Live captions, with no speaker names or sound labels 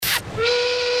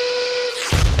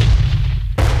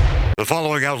The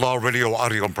following Outlaw Radio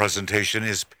audio presentation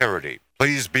is parody.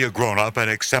 Please be a grown-up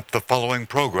and accept the following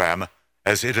program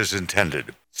as it is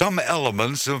intended. Some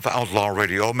elements of Outlaw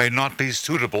Radio may not be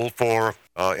suitable for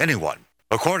anyone.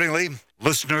 Accordingly,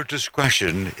 listener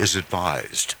discretion is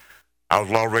advised.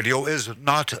 Outlaw Radio is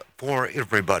not for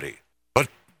everybody, but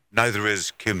neither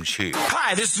is kimchi.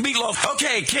 Hi, this is Meatloaf.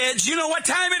 Okay, kids, you know what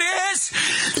time it is?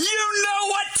 You know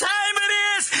what time it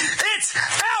is? It's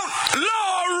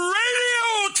Outlaw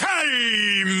Radio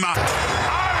time! Our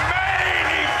main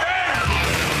event!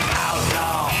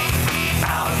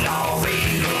 Outlaw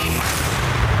Radio.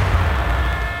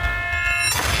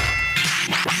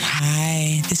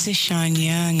 Hi, this is Sean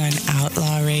Young on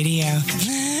Outlaw Radio.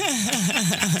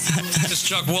 This is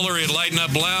Chuck Woolery at Lighten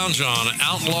Up Lounge on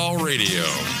Outlaw Radio.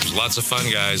 There's lots of fun,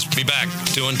 guys. Be back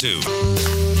 2 and 2.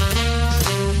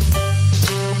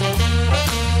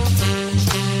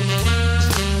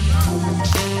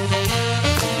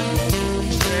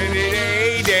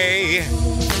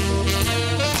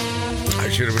 I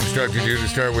should have instructed you to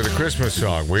start with a Christmas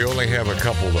song. We only have a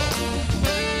couple, though.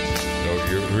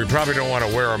 So we probably don't want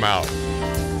to wear them out.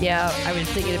 Yeah, I was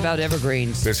thinking about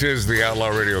evergreens. This is the Outlaw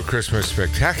Radio Christmas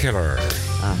Spectacular.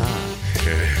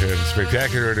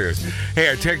 Spectacular it is.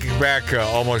 Hey, I take back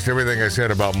almost everything I said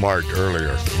about Mart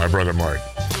earlier, my brother Mart.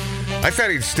 I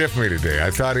thought he'd stiff me today. I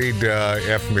thought he'd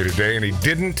F me today, and he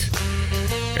didn't.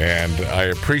 And I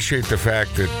appreciate the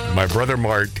fact that my brother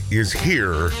Mart is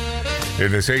here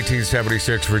in this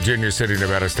 1876 Virginia City,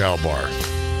 Nevada style bar.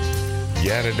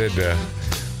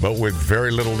 But with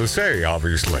very little to say,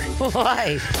 obviously.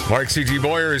 Why? Mark C.G.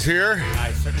 Boyer is here.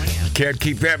 I certainly am. Can't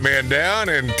keep that man down.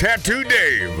 And Tattoo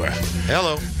Dave.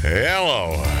 Hello.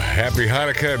 Hello. Happy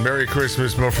Hanukkah and Merry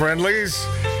Christmas, my friendlies.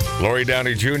 Lori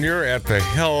Downey Jr. at the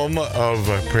helm of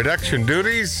production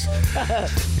duties.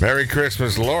 Merry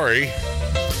Christmas, Lori.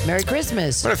 Merry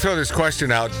Christmas. I'm going to throw this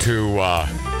question out to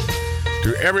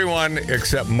everyone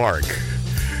except Mark.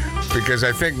 Because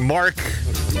I think Mark...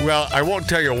 Well, I won't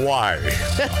tell you why.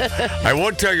 I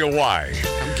won't tell you why.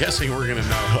 I'm guessing we're going to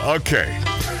know. Okay.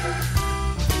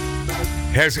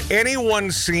 Has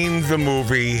anyone seen the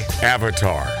movie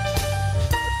Avatar?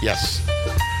 Yes.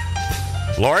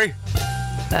 Lori?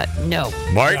 No.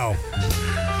 Mark? No.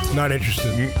 Not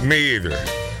interested. Me either.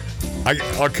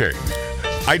 Okay.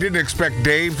 I didn't expect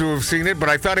Dave to have seen it, but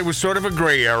I thought it was sort of a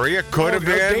gray area. Could have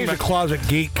been. Dave's a closet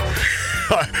geek.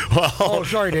 Well, Oh,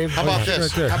 sorry, Dave. How about this?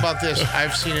 Right there. How about this?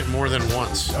 I've seen it more than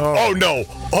once. oh, no.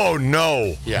 Oh,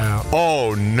 no. Yeah.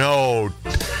 Oh, no.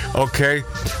 Okay.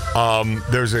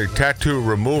 There's a tattoo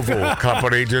removal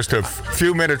company just a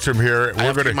few minutes from here. I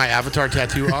have to get my Avatar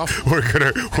tattoo off. We're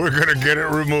gonna get it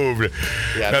removed.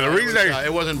 Yeah. Now, the reason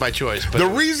it wasn't by choice. But the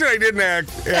reason I didn't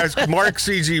ask Mark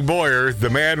C.G. Boyer, the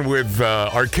man with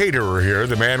our caterer here,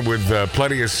 the man with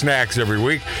plenty of snacks every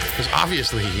week, because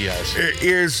obviously he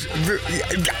has.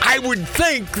 I would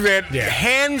think that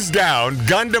hands down,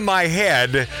 gun to my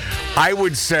head, I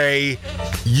would say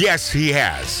yes, he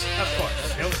has. Of course.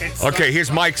 Okay,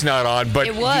 his mic's not on, but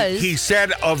It was. he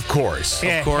said of course.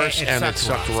 Of course, and it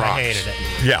sucked rocks. I hated it.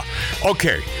 Yeah.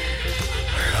 Okay.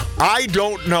 I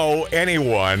don't know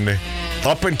anyone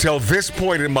up until this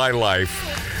point in my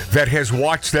life that has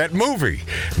watched that movie.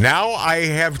 Now I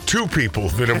have 2 people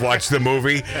that have watched the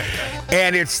movie,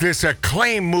 and it's this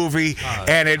acclaimed movie,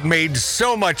 and it made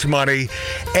so much money,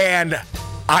 and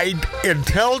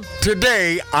until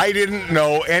today, I didn't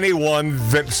know anyone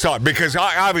that saw it, because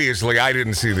obviously I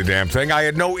didn't see the damn thing. I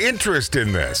had no interest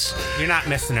in this. You're not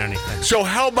missing anything. So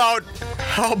how about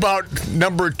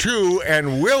number 2,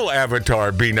 and will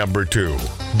Avatar be number 2?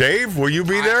 Dave, will you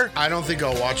be there? I don't think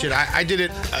I'll watch it. I did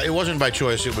it. It wasn't by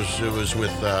choice. It was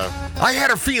with. I had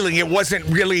a feeling it wasn't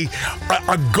really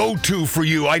a go-to for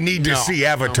you. I need to see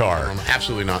Avatar. No,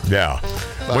 absolutely not. Yeah.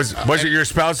 Was it your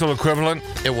spousal equivalent?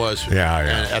 It was.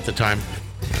 Yeah. At the time.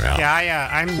 Yeah,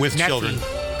 I'm With children.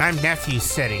 I'm nephew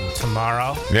sitting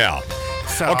tomorrow. Yeah.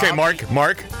 So Okay,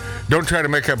 Mark. Don't try to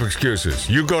make up excuses.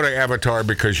 You go to Avatar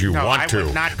because you want I to.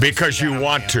 would not Because you consider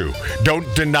want that to.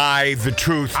 Don't deny the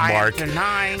truth, I am Mark.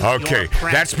 denying Okay, your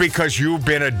premise. that's because you've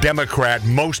been a Democrat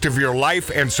most of your life,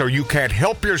 and so you can't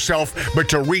help yourself but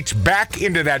to reach back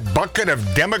into that bucket of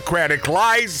Democratic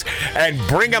lies and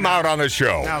bring them out on the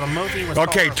show. No, the movie was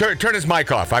Okay, called- turn his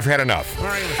mic off. I've had enough.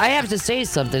 I have to say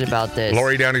something about this.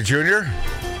 Lori Downey Jr.?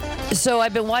 So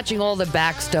I've been watching all the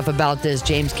back stuff about this.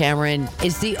 James Cameron.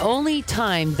 It's the only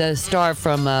time the star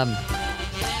from,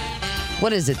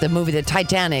 what is it? The movie, The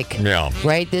Titanic. Yeah.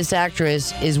 Right? This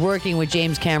actress is working with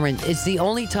James Cameron. It's the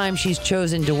only time she's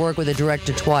chosen to work with a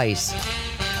director twice.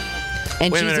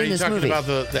 And Wait a she's minute, are in you this talking movie. about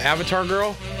the Avatar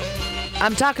girl?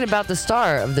 I'm talking about the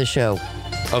star of the show.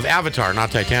 Of Avatar,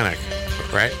 not Titanic,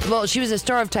 right? Well, she was a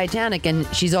star of Titanic, and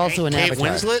she's also in Kate Avatar.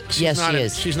 Winslet? She's Yes, not she in-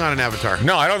 is. She's not an Avatar.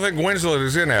 No, I don't think Winslet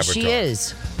is in Avatar. She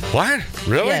is. What?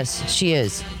 Really? Yes, she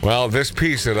is. Well, this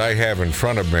piece that I have in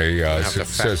front of me have to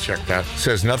fact check that.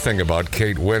 says nothing about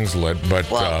Kate Winslet, but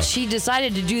Well, she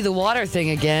decided to do the water thing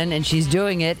again, and she's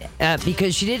doing it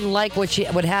because she didn't like what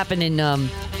happened in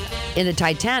the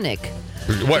Titanic.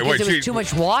 wait, Because it was too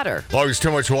much water. Oh, it was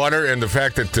too much water, and the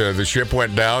fact that the ship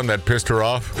went down, that pissed her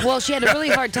off? Well, she had a really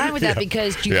hard time with that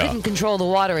because you couldn't control the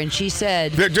water, and she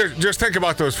said... Just think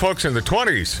about those folks in the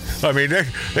 20s. I mean,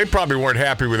 they probably weren't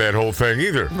happy with that whole thing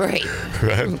either. Right.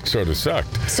 That sort of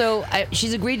sucked. So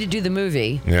she's agreed to do the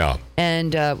movie. Yeah.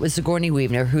 And with Sigourney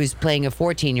Weaver, who's playing a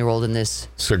 14-year-old in this.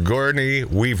 Sigourney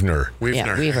Weaver.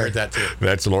 Yeah, Weaver. I heard that too.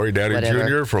 That's Lori Downey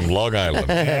Whatever. Jr. from Long Island.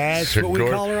 That's what we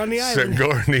call her on the island.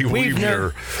 Sigourney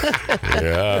Weaver.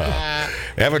 Yeah.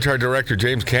 Avatar director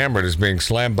James Cameron is being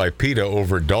slammed by PETA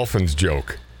over dolphins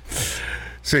joke.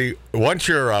 See, once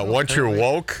you're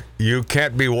woke, you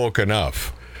can't be woke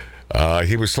enough.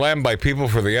 He was slammed by people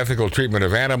for the ethical treatment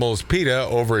of animals, PETA,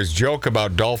 over his joke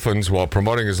about dolphins while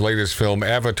promoting his latest film,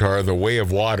 Avatar: The Way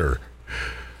of Water.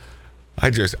 I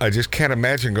just can't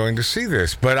imagine going to see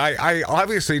this, but I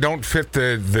obviously don't fit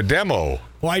the demo.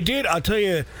 Well, I did. I'll tell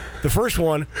you, the first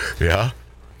one, Yeah.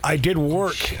 I did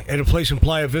work at a place in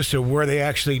Playa Vista where they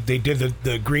did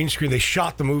the green screen. They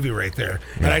shot the movie right there,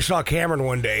 and I saw Cameron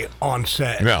one day on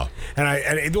set. Yeah. And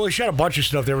they only shot a bunch of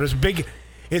stuff there, but it's big.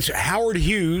 It's Howard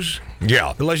Hughes.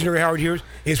 Yeah. The legendary Howard Hughes.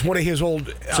 It's one of his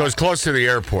old. So it's close to the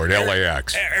airport,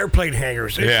 LAX. Airplane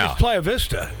hangars. Yeah. It's Playa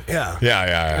Vista. Yeah.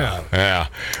 Yeah.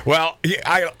 Well,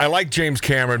 I like James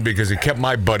Cameron because he kept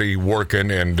my buddy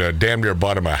working and damn near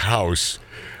bought him a house.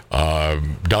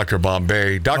 Dr.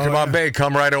 Bombay. Dr. Bombay,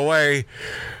 come right away.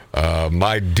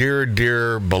 My dear,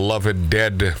 dear, beloved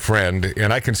dead friend.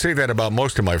 And I can say that about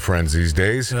most of my friends these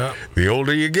days. Yeah. The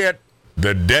older you get,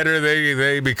 the deader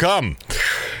they become.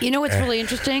 You know what's really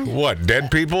interesting? What, dead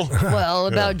people? Well,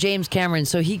 about James Cameron.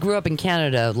 So he grew up in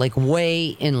Canada, like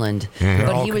way inland. But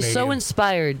all he was so Canadian.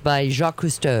 inspired by Jacques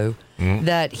Cousteau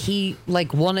that he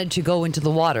wanted to go into the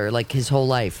water like his whole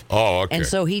life. Oh, okay. And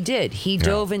so he did. He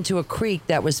dove into a creek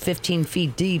that was 15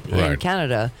 feet deep in Right.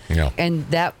 Canada. Yeah. And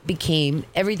that became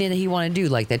everything that he wanted to do,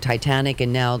 like the Titanic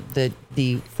and now the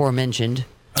aforementioned.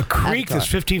 A creek Avatar.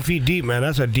 that's 15 feet deep, man.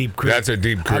 That's a deep creek. That's a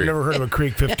deep creek. I've never heard of a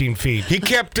creek 15 feet. He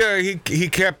kept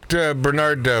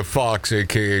Bernard Fox,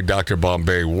 a.k.a. Dr.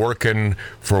 Bombay, working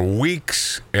for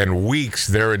weeks and weeks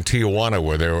there in Tijuana,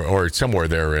 or somewhere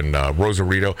there in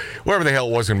Rosarito, wherever the hell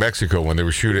it was in Mexico when they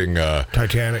were shooting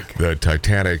Titanic. the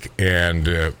Titanic,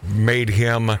 and made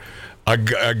him a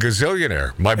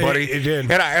gazillionaire. My buddy, It did.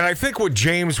 And I think what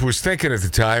James was thinking at the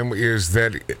time is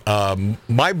that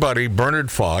my buddy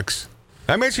Bernard Fox.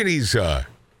 I mentioned he's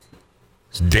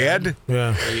dead.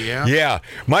 Yeah. Yeah,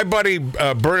 my buddy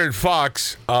Bernard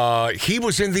Fox, he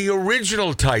was in the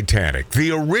original Titanic,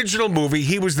 the original movie.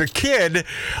 He was the kid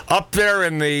up there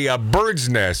in the bird's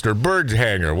nest or bird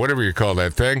hanger, whatever you call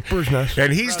that thing. Bird's nest.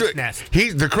 And he's Crow's nest.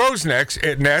 he's the crow's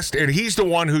nest, and he's the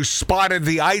one who spotted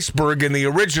the iceberg in the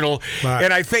original. Right.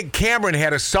 And I think Cameron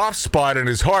had a soft spot in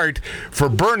his heart for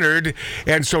Bernard,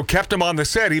 and so kept him on the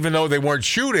set, even though they weren't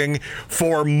shooting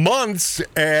for months.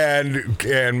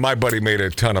 And my buddy made a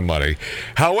ton of money.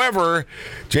 However,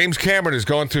 James Cameron is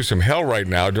going through some hell right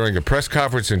now during a press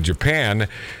conference in Japan.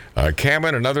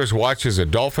 Cameron and others watch as a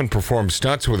dolphin perform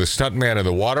stunts with a stuntman in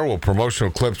the water while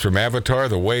promotional clips from Avatar,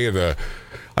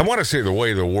 I want to say the way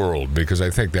of the world, because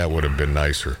I think that would have been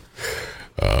nicer.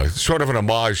 Sort of an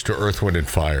homage to Earth, Wind, and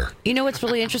Fire. You know what's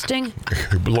really interesting?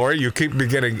 Lori, you keep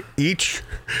beginning each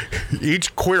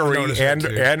query noticed that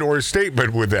too. and or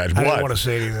statement with that. I What? don't want to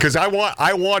say anything. Because I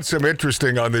want some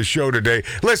interesting on this show today.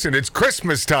 Listen, it's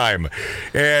Christmas time,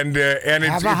 and it's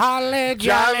Have a holly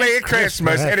jolly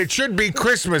Christmas. and it should be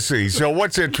Christmassy. So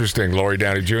what's interesting, Lori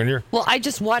Downey Jr.? Well, I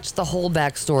just watched the whole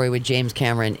backstory with James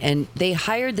Cameron, and they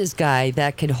hired this guy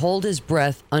that could hold his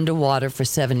breath underwater for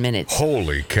 7 minutes.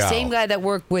 Holy cow! Same guy that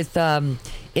worked with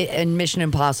in Mission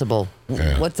Impossible.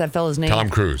 Yeah. What's that fella's name? Tom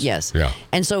Cruise. Yes. Yeah.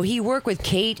 And so he worked with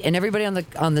Kate and everybody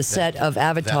on the set of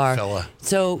Avatar. That fella.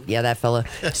 So that fella.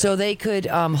 So they could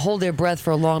hold their breath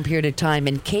for a long period of time.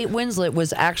 And Kate Winslet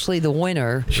was actually the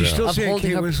winner. She's still of saying holding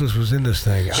Kate her- Winslet was in this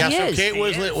thing. She Yeah, so is. Kate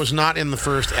Winslet was not in the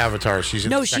first Avatar. She's in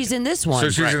No, the she's second. in this one. So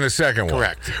she's in the second one.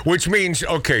 Correct. Which means,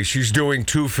 okay, she's doing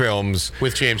 2 films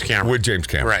With James Cameron. with James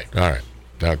Cameron. Right. All right.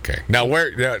 Okay. Now,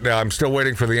 now I'm still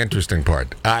waiting for the interesting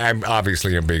part. I'm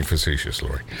being facetious,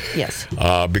 Lori. Yes.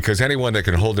 Because anyone that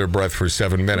can hold their breath for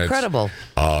 7 minutes. Incredible.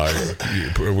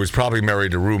 Was probably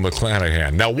married to Rue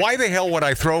McClanahan. Now, why the hell would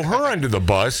I throw her under the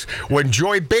bus when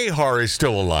Joy Behar is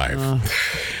still alive?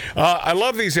 I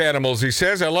love these animals, he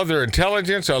says. I love their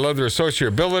intelligence. I love their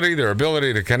sociability, their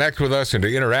ability to connect with us and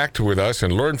to interact with us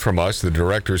and learn from us, the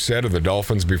director said of the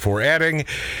Dolphins before adding,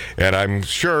 and I'm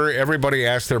sure everybody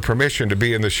asked their permission to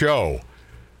be in the show.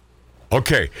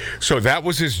 Okay, so that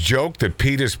was his joke that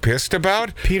Pete is pissed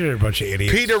about? Peter, a bunch of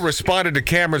idiots. Peter responded to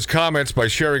Cameron's comments by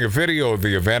sharing a video of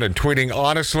the event and tweeting,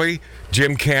 honestly,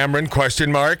 Jim Cameron, ?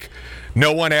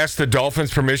 No one asked the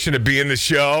Dolphins permission to be in the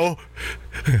show?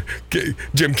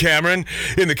 Jim Cameron.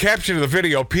 In the caption of the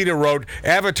video, Peter wrote,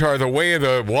 Avatar, The Way of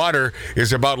the Water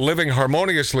is about living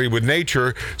harmoniously with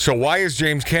nature, so why is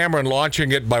James Cameron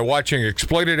launching it by watching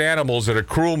exploited animals at a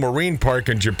cruel marine park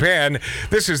in Japan?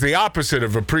 This is the opposite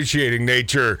of appreciating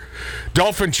nature.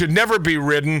 Dolphins should never be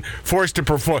ridden, forced to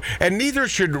perform, and neither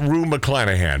should Rue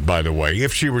McClanahan, by the way,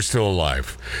 if she were still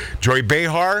alive. Joy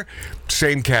Behar,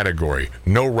 same category,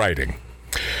 no writing.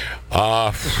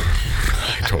 I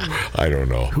don't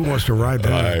know. Who wants to ride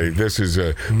that? This is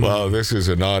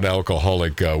a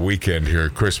non-alcoholic weekend here,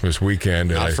 Christmas weekend.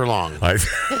 Not for long.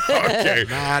 Okay.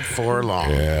 Not for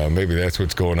long. Yeah, maybe that's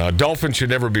what's going on. Dolphins should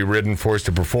never be ridden, forced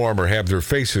to perform, or have their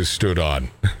faces stood on.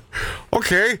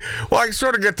 Okay. Well, I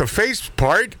sort of get the face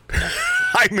part.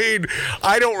 I mean,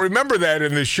 I don't remember that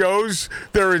in the shows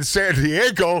there in San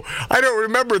Diego. I don't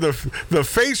remember the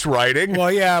face writing. Well,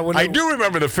 yeah. I do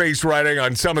remember the face writing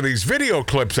on some of these video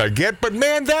clips I get, but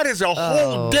man, that is a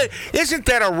whole day. Isn't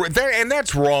that and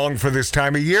that's wrong for this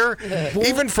time of year?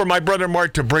 Even for my brother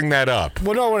Mark to bring that up.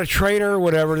 Well, no, when a trainer or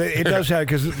whatever, it does have,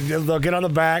 because they'll get on the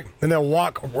back and they'll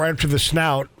walk right up to the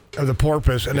snout of the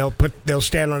porpoise and they'll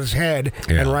stand on his head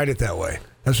and ride it that way.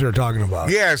 That's what they're talking about.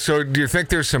 Yeah, so do you think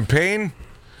there's some pain?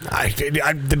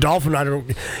 The dolphin, I don't.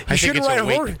 You shouldn't ride a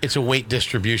horse. It's a weight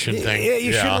distribution thing. Yeah,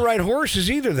 you shouldn't ride horses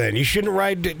either. Then you shouldn't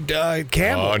ride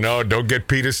camels. Oh no! Don't get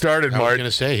Peter started, Mark. I was going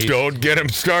to say, don't get him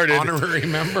started. Honorary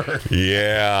member.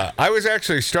 Yeah, I was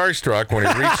actually starstruck when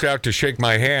he reached out to shake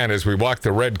my hand as we walked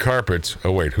the red carpets.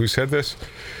 Oh wait, who said this?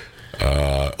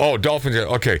 Dolphins.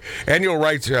 Okay. Animal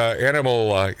rights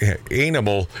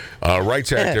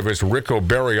activist Rick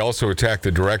O'Berry also attacked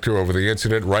the director over the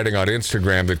incident, writing on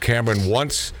Instagram that Cameron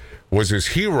once was his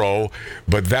hero,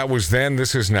 but that was then,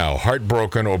 this is now.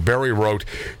 Heartbroken, O'Berry wrote,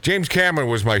 James Cameron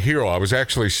was my hero. I was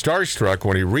actually starstruck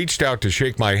when he reached out to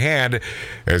shake my hand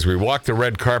as we walked the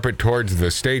red carpet towards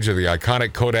the stage of the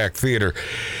iconic Kodak Theater.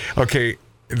 Okay.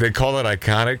 They call it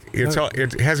iconic.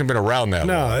 It hasn't been around that long.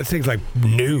 No, that thing's like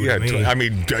new. Yeah, to me. I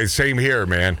mean, same here,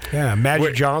 man. Yeah,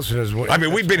 Magic Johnson is. I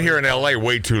mean, we've been here in L.A.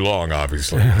 way too long,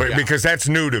 obviously, because that's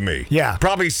new to me. Yeah,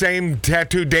 probably same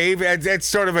tattoo, Dave. That's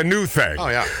sort of a new thing. Oh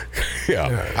yeah,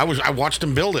 yeah. I watched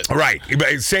him build it. Right,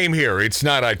 same here. It's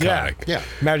not iconic. Yeah.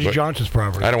 Magic Johnson's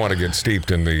property. I don't want to get steeped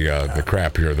in the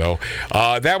crap here, though.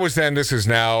 That was then. This is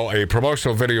now a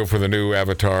promotional video for the new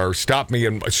Avatar. Stopped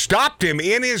him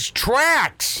in his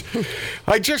tracks.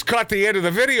 I just caught the end of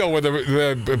the video where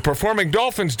the performing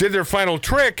dolphins did their final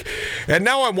trick, and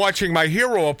now I'm watching my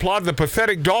hero applaud the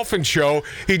pathetic dolphin show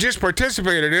he just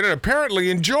participated in and apparently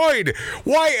enjoyed.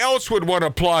 Why else would one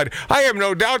applaud? I have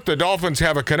no doubt the dolphins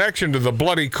have a connection to the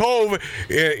Bloody Cove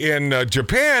in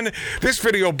Japan. This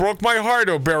video broke my heart,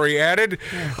 O'Berry added.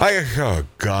 Oh,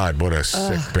 God, what a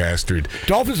sick bastard.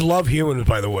 Dolphins love humans,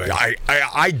 by the way.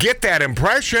 I get that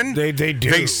impression. They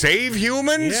do. They save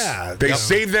humans? Yeah. They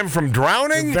save them from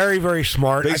drowning? They're very, very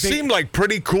smart. They seem like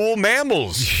pretty cool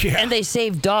mammals. Yeah. And they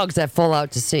save dogs that fall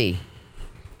out to sea.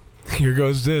 Here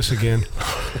goes this again.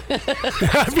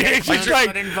 I mean, it's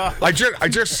like, I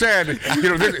just said,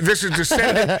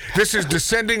 this is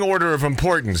descending order of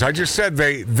importance. I just said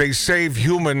they save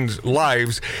humans'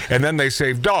 lives and then they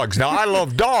save dogs. Now I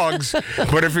love dogs,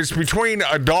 but if it's between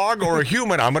a dog or a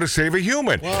human, I'm going to save a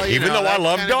human, even though I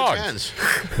love dogs.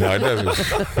 No, it doesn't.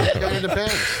 It kind of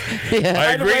depends. Yeah.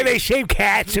 By the way, they save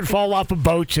cats and fall off of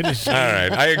boats in the sea. All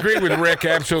right, I agree with Rick.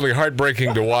 Absolutely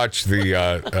heartbreaking to watch the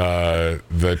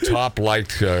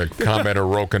top-liked commenter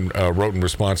wrote in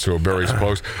response to O'Berry's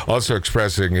post, also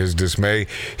expressing his dismay.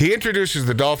 He introduces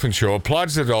the Dolphin Show,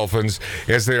 applauds the dolphins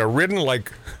as they are ridden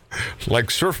like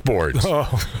surfboards.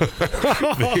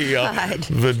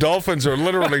 The dolphins are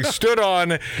literally stood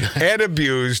on and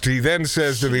abused. He then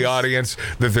says to the audience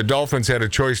that the dolphins had a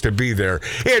choice to be there.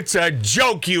 It's a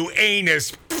joke, you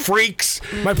anus freaks.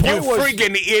 My point you was-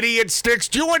 freaking idiot sticks.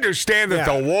 Do you understand that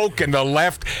Yeah. the woke and the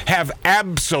left have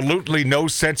absolutely no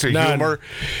sense of None. humor?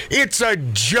 It's a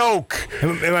joke.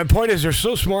 And my point is, they're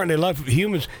so smart, and they love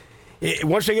humans.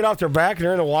 Once they get off their back and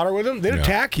they're in the water with them, they'd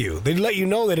attack you. They'd let you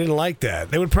know they didn't like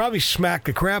that. They would probably smack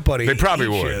the crap out of you. They probably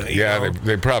eat would. you, you know?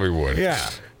 They probably would. Yeah.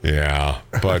 Yeah,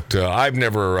 but I've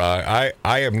never, I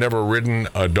have never ridden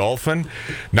a dolphin.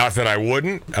 Not that I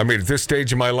wouldn't. I mean, at this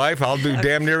stage of my life, I'll do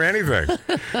damn near anything.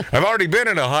 I've already been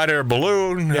in a hot air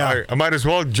balloon. Yeah. I might as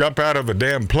well jump out of a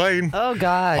damn plane Oh,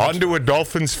 God. onto a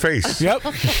dolphin's face. Yep.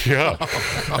 Yeah,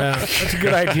 That's a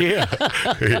good idea.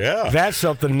 yeah. That's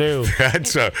something new.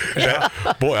 That's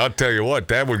boy. I'll tell you what,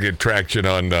 that would get traction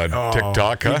on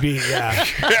TikTok, huh?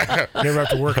 Never have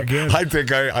to work again. I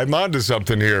think I'm onto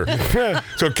something here.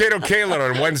 So Cato Kalin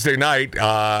on Wednesday night,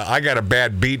 I got a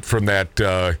bad beat from that,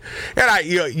 and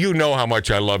you know how much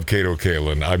I love Cato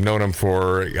Kalin. I've known him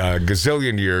for a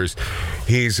gazillion years.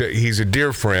 He's a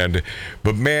dear friend,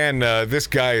 but man, this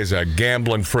guy is a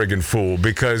gambling friggin' fool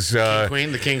because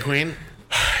The King Queen.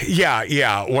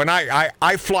 Yeah. When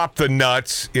I flopped the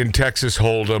nuts in Texas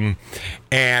Hold'em,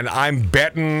 and I'm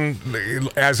betting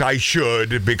as I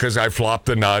should because I flopped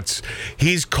the nuts.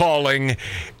 He's calling,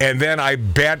 and then I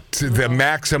bet the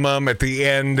maximum at the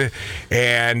end,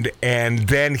 and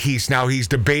then he's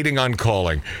debating on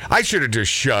calling. I should have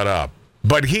just shut up.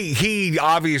 But he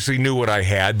obviously knew what I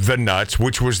had, the nuts,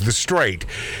 which was the straight.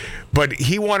 But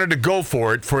he wanted to go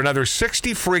for it for another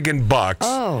 60 friggin' bucks.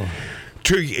 Oh.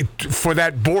 For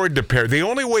that board to pair. The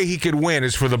only way he could win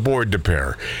is for the board to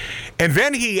pair. And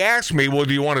then he asked me, well,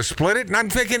 do you want to split it? And I'm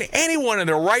thinking anyone in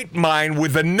their right mind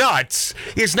with the nuts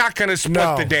is not going to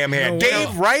split the damn hand.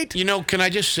 Dave, right? You know, can I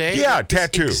just say? Yeah, this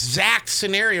tattoo. Exact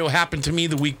scenario happened to me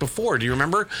the week before. Do you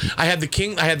remember? I had the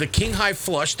king high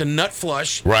flush, the nut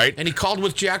flush. Right. And he called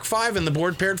with Jack 5, and the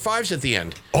board paired 5s at the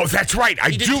end. Oh, that's right.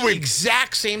 He did the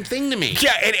exact same thing to me.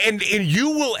 Yeah, and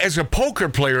you will, as a poker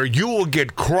player, you will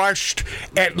get crushed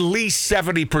at least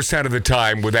 70% of the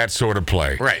time with that sort of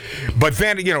play. Right. But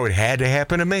then, it had to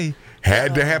happen to me.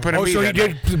 Had to happen to me. So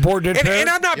the board did pair? And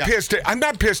I'm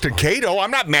not pissed at Cato.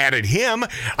 I'm not mad at him.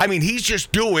 I mean, he's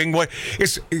just doing what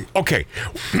is okay.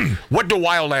 What do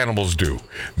wild animals do?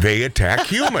 They attack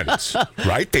humans,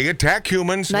 right? They attack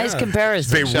humans. Nice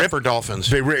comparison. They Except rip for dolphins.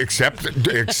 They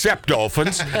except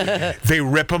dolphins. They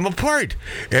rip them apart,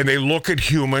 and they look at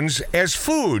humans as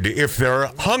food if they're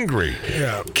hungry.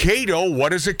 Yeah. Cato, what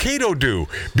does a Cato do?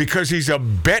 Because he's a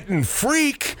betting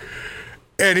freak.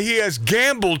 And he has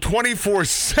gambled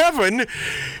 24/7.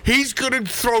 He's going to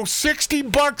throw 60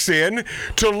 bucks in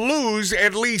to lose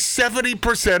at least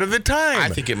 70% of the time. I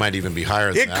think it might even be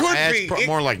higher than It that. could It's be.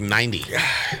 more like 90.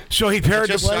 So he paired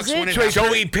Just the sucks when it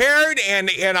So he paired, and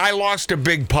I lost a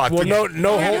big pot. Well, no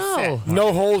know.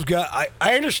 no holes got.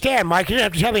 I understand, Mike. You didn't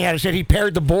have to tell me how to say it. He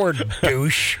paired the board,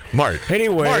 douche. Mart.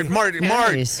 Anyway. Mart.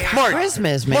 Nice.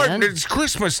 Christmas, man. Mart, it's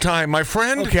Christmas time, my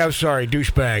friend. Okay, I'm sorry,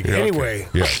 douchebag. Yeah, okay. Anyway.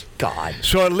 Yeah. God.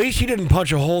 So at least he didn't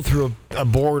punch a hole through a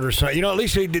board or something. At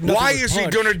least he did nothing. Why was is he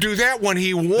punched. going to do that when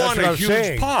he won That's what a I'm huge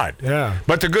saying. pot? Yeah.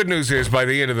 But the good news is, by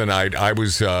the end of the night, I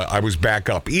was back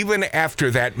up, even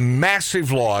after that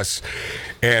massive loss,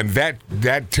 and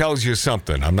that tells you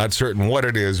something. I'm not certain what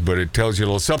it is, but it tells you a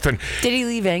little something. Did he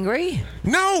leave angry?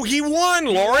 No, he won,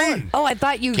 Lori. Oh, I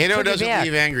thought you Cato took it doesn't back.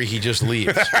 leave angry. He just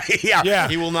leaves. Yeah.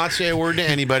 He will not say a word to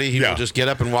anybody. He will just get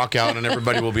up and walk out, and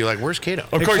everybody will be like, "Where's Cato?"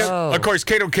 Of course, Oh.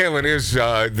 Cato Kalin is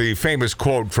the famous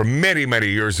quote from many, many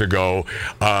years ago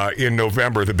in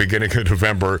November, the beginning of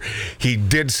November. He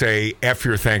did say, F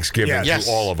your Thanksgiving Yes.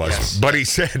 to all of us. Yes. But he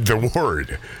said the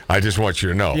word. I just want you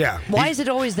to know. Yeah. Why is it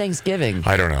always Thanksgiving?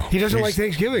 I don't know. He doesn't like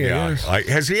Thanksgiving, I guess.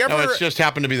 Has he ever... No, it's just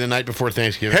happened to be the night before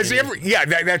Thanksgiving. has he ever... Yeah,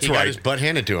 that's He got right. his butt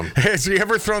handed to him. Has he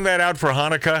ever thrown that out for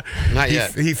Hanukkah? Not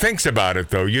yet. He thinks about it,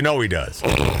 though. You know he does.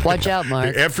 Watch out,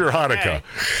 Mark. After Hanukkah.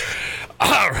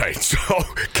 All right, so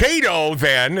Cato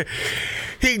then,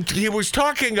 he was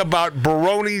talking about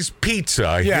Baroni's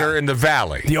Pizza here in the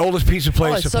Valley. The oldest pizza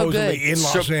place it's so supposedly good. in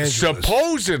Los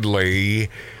Angeles.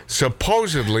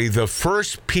 Supposedly the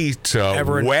first pizza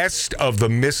Ever in- west of the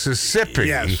Mississippi.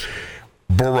 Yes.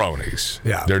 Baroni's.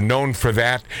 Yeah. They're known for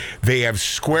that. They have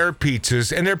square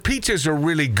pizzas, and their pizzas are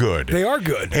really good. They are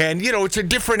good. And, it's a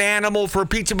different animal for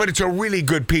pizza, but it's a really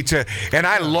good pizza. And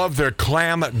I love their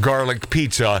clam garlic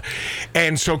pizza.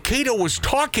 And so Cato was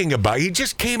talking about, he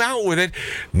just came out with it.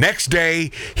 Next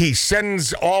day, he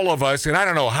sends all of us, and I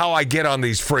don't know how I get on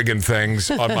these friggin' things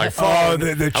on my phone.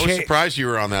 I was surprised you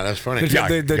were on that. That's funny.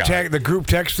 The group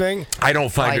text thing. I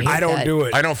don't find it. I I don't do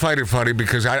it. I don't find it funny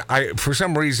because I for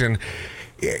some reason,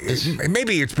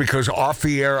 maybe it's because off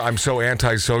the air I'm so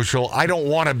antisocial. I don't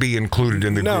want to be included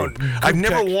in the group. I've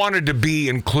never wanted to be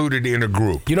included in a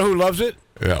group. You know who loves it?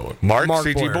 Yeah, Mark Boyer.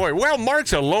 CG Boyer. Well,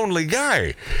 Mark's a lonely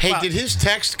guy. Hey, did his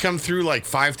text come through like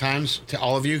 5 times to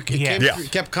all of you?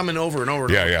 It kept coming over and over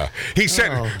and over. Yeah. He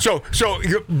said so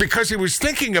because he was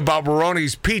thinking about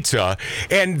Baroni's Pizza,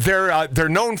 and they're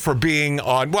known for being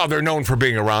on. Well, they're known for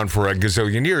being around for a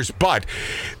gazillion years, but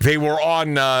they were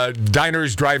on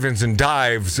Diners, Drive-Ins, and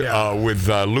Dives with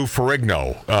Lou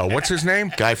Ferrigno. What's his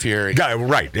name? Guy Fieri.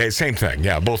 Right. Same thing.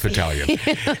 Yeah, both Italian.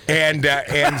 and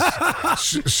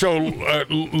so.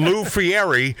 Lou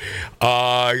Fieri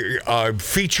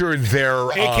featured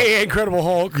their AKA Incredible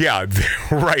Hulk. Yeah,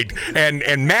 right.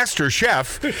 And Master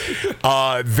Chef, they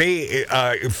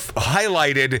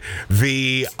highlighted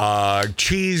the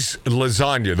cheese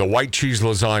lasagna, the white cheese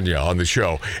lasagna on the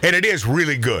show, and it is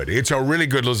really good. It's a really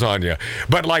good lasagna.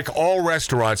 But like all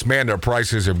restaurants, man, their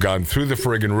prices have gone through the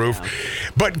friggin' roof.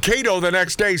 But Cato the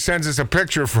next day sends us a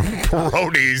picture from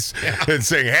Peroni's and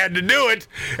saying had to do it,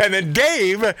 and then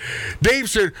Dave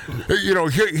said,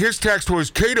 his text was,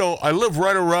 Cato, I live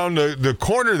right around the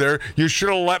corner there. You should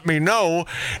have let me know.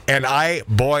 And I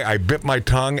bit my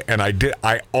tongue, and I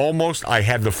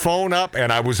had the phone up,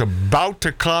 and I was about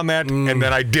to comment, and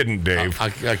then I didn't, Dave. I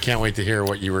can't wait to hear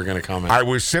what you were going to comment. I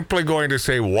was simply going to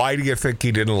say, why do you think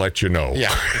he didn't let you know?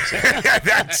 Yeah.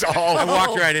 That's all. I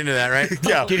walked right into that, right?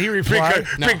 Yeah. Did he reply?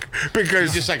 Because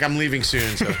he's just like, I'm leaving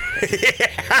soon. So.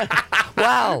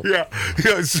 Wow. Yeah.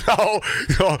 So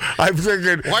I'm thinking,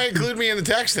 why include me in the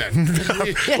text then?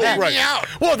 Leave me out.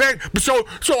 Well, so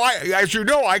I, as you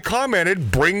know, I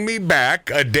commented, bring me back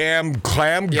a damn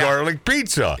clam garlic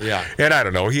pizza. Yeah. And I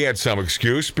don't know, he had some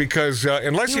excuse because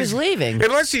unless he was leaving,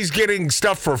 unless he's getting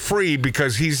stuff for free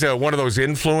because he's one of those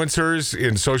influencers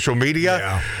in social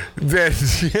media, then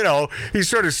he's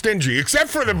sort of stingy. Except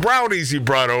for the brownies he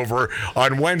brought over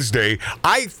on Wednesday.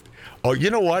 Oh,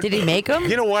 you know what? Did he make them?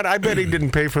 You know what? I bet he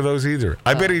didn't pay for those either.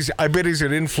 I bet he's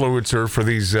an influencer for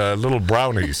these little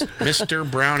brownies. Mr.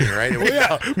 Brownie, right?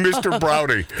 Yeah, Mr.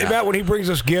 Brownie. And Matt, when he brings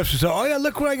us gifts, he says, "Oh yeah,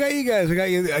 look what I got you guys.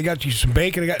 I got you some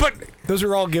bacon. But those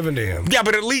are all given to him." Yeah,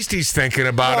 but at least he's thinking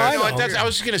about it. I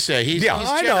was just gonna say he's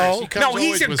generous. know. He comes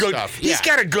He's a with good. stuff. He's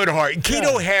got a good heart.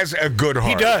 Keto has a good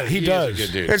heart. He does. He is a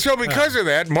good dude. And so because of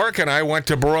that, Mark and I went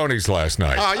to Baroni's last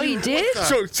night. Oh, you did?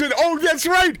 So, that's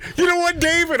right. You know what,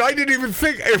 David? I didn't even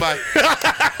think.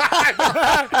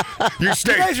 You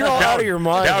stay. You guys are all out of your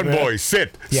mind, Down, man. boy.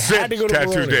 Sit. You Sit. had to go to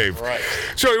Tattoo Baroni's. Dave. Right.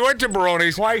 So we went to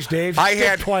Baroni's Twice, Dave.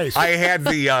 Twice. I had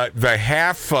the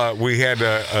half. We had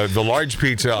the large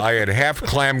pizza. I had half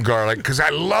clam garlic because I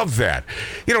love that.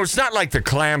 It's not like the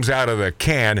clams out of the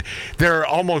can. They're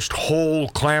almost whole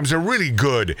clams. They're really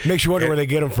good. Makes you wonder where they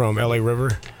get them from. L.A.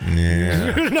 River.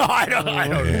 Yeah. No, I don't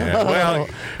know. Well,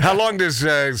 how long does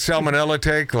salmonella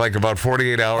take? Like about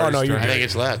 48 hours? Oh, no, you're I think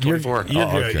it's less. 24. You're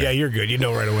good. okay. Yeah, you're good. You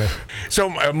know right away. So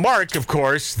Mark, of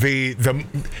course, and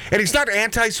he's not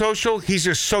antisocial. He's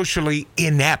just socially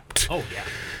inept. Oh yeah.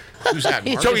 Who's that?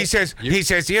 Mark? So he says,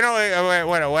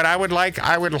 what I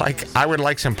would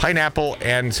like some pineapple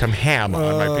and some ham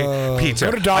on my pizza.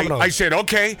 Go to Domino's. I said,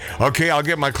 okay, I'll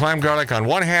get my clam garlic on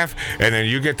one half, and then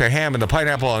you get the ham and the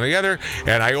pineapple on the other.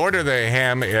 And I order the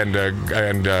ham and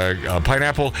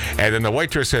pineapple, and then the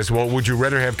waitress says, well, would you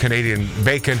rather have Canadian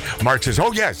bacon? Mark says,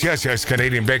 oh yes,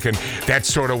 Canadian bacon.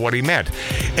 That's sort of what he meant.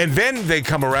 And then they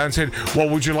come around and said, well,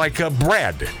 would you like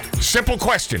bread? Simple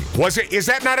question. Is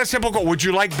that not a simple question? Would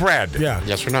you like bread? Yeah.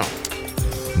 Yes or no?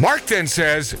 Mark then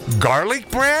says,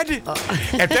 garlic bread?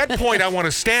 At that point, I want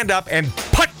to stand up and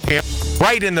put him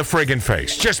right in the friggin'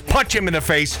 face. Just punch him in the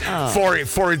face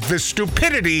for the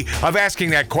stupidity of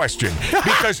asking that question.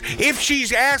 Because if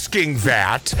she's asking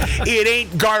that, it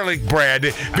ain't garlic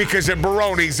bread, because at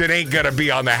Baroni's, it ain't going to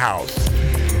be on the house.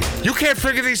 You can't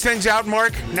figure these things out,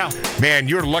 Mark? No. Man,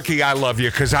 you're lucky I love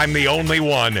you because I'm the only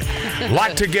one.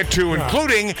 Lot to get to,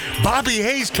 including Bobby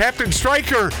Hayes, Captain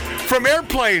Stryker from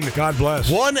Airplane. God bless.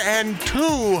 1 and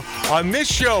 2 on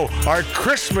this show, our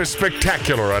Christmas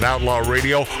Spectacular on Outlaw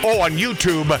Radio. Oh, on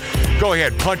YouTube. Go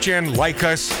ahead, punch in, like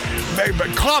us,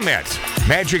 comment.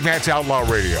 Magic Matt's Outlaw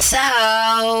Radio.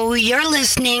 So, you're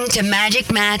listening to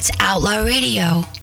Magic Matt's Outlaw Radio.